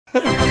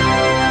Look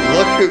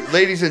who,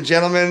 ladies and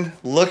gentlemen,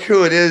 look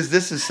who it is.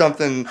 This is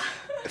something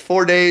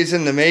 4 days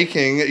in the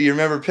making. You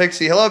remember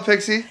Pixie? Hello,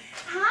 Pixie.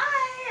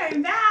 Hi,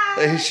 I'm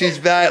back. She's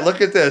back. Look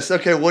at this.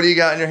 Okay, what do you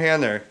got in your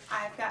hand there?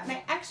 I've got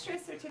my extra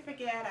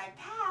certificate. I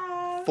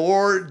passed.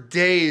 4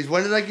 days.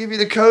 When did I give you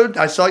the code?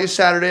 I saw you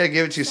Saturday. I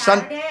gave it to you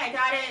Saturday. I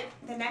got it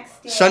the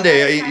next day.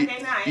 Sunday.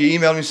 Sunday night. You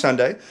emailed me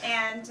Sunday.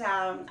 And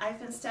I've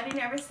been studying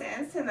ever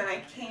since. And then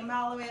I came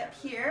all the way up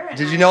here. And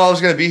Did you know I was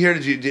going to be here?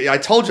 I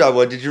told you I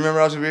would. Did you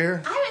remember I was going to be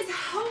here? I was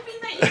hoping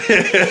that you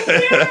would be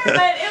here,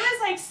 but it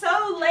was like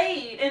so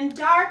late and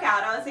dark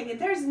out. I was thinking,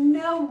 there's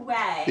no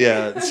way.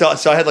 Yeah.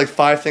 So I had like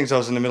 5 things I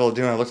was in the middle of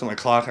doing. I looked at my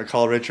clock. I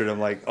called Richard. I'm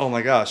like, oh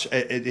my gosh.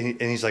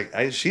 And he's like,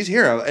 she's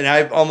here. And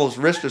I almost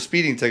risked a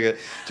speeding ticket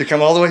to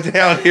come all the way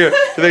down here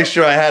to make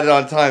sure I had it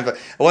on time. But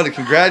I wanted to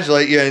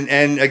congratulate you.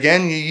 And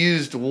again, you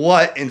used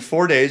what in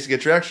 4 days to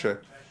get your extra?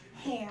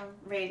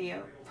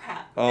 HamRadioPrep.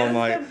 Oh it was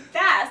my. the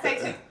best. I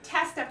took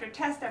test after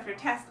test after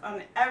test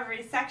on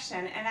every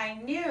section, and I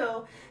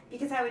knew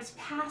because I was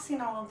passing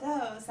all of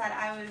those that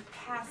I would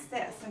pass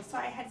this, and so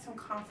I had some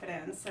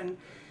confidence, and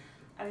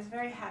I was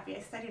very happy.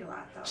 I studied a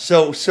lot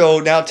though. So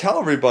now tell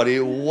everybody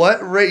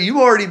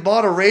you already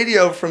bought a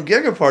radio from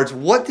Gigaparts.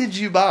 What did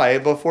you buy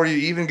before you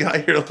even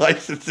got your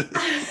licenses?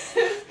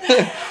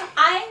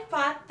 I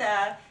bought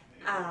the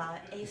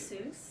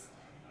Asus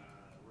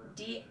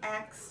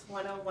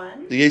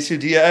DX101. The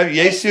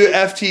Yaesu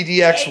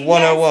FTDX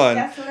 101.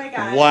 Yes, that's what I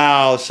got.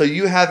 Wow. So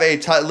you have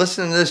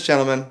listen to this,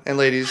 gentlemen and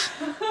ladies.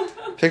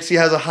 Pixie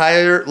has a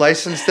higher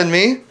license than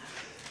me.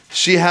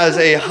 She has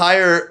a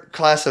higher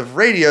class of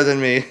radio than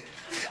me.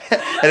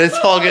 And it's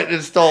all getting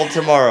installed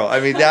tomorrow.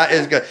 I mean, that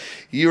is good.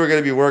 You are going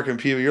to be working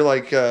people. You're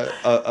like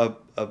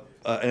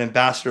an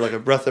ambassador, like a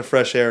breath of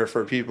fresh air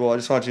for people. I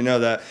just want you to know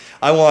that.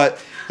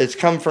 It's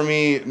come from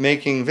me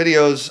making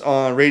videos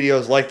on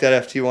radios like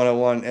that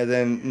FT101, and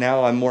then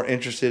now I'm more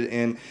interested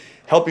in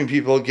helping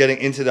people getting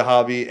into the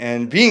hobby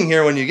and being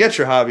here when you get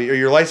your hobby or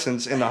your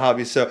license in the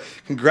hobby. So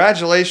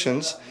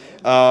congratulations.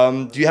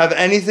 Do you have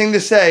anything to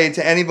say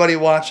to anybody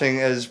watching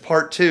as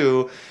part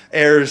 2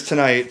 airs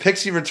tonight?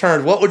 Pixie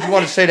returned. What would you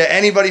want to say to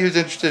anybody who's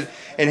interested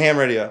in ham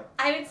radio?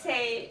 I would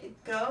say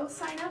go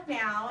sign up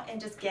now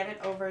and just get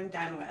it over and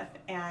done with.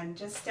 And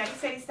just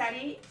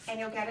study, and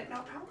you'll get it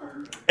no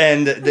problem.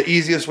 And the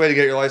easiest way to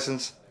get your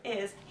license?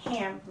 Is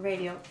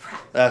HamRadioPrep.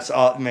 That's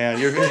all, man.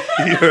 You're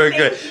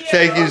great.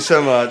 Thank you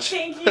so much.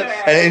 Thank you,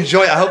 Eric. And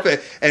enjoy. I hope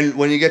and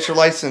when you get your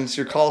license,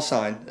 your call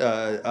sign,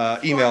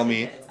 email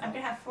me. I'm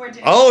gonna have 4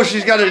 digits. Oh,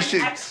 she's got I'm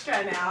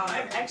extra now.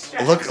 I'm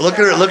extra. Look at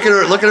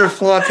her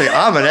flaunting.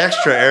 I'm an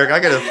extra, Eric.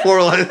 I got a 4.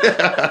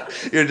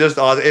 You're just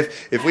awesome.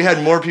 If we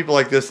had more people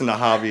like this in the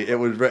hobby, it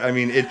would. I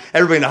mean,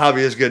 everybody in the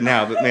hobby is good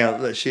now, but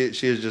man, she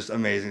is just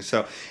amazing.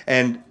 So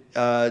and.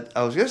 I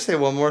was going to say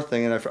one more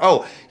thing, and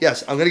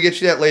yes, I'm going to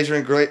get you that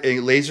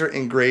laser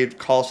engraved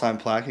call sign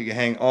plaque. You can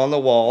hang on the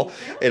wall.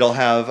 It'll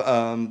have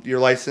your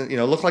license,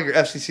 look like your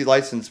FCC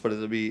license, but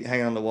it'll be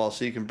hanging on the wall,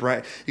 so you can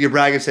brag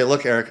and say,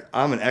 "Look, Eric,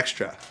 I'm an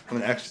extra. I'm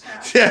an extra."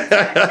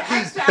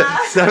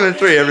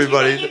 7-3,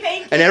 everybody,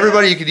 Thank you. And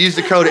everybody, you could use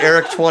the code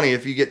Eric20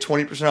 if you get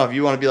 20% off. If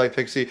you want to be like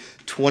Pixie,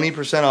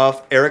 20%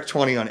 off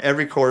Eric20 on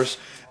every course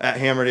at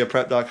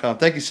HamRadioPrep.com.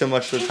 Thank you so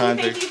much for the time.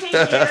 Thank you.